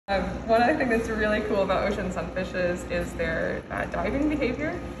One other thing that's really cool about ocean sunfishes is their diving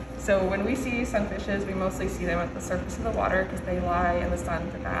behavior. So when we see sunfishes, we mostly see them at the surface of the water because they lie in the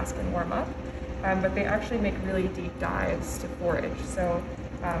sun to bask and warm up. But they actually make really deep dives to forage. So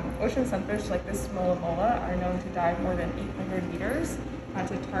ocean sunfish like this molid are known to dive more than 800 meters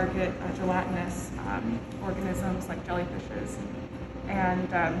to target gelatinous organisms like jellyfishes.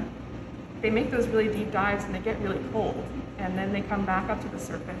 And they make those really deep dives and they get really cold. And then they come back up to the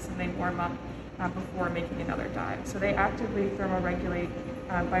surface and they warm up before making another dive. So they actively thermoregulate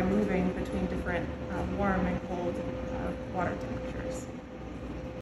by moving between different warm and cold water temperatures.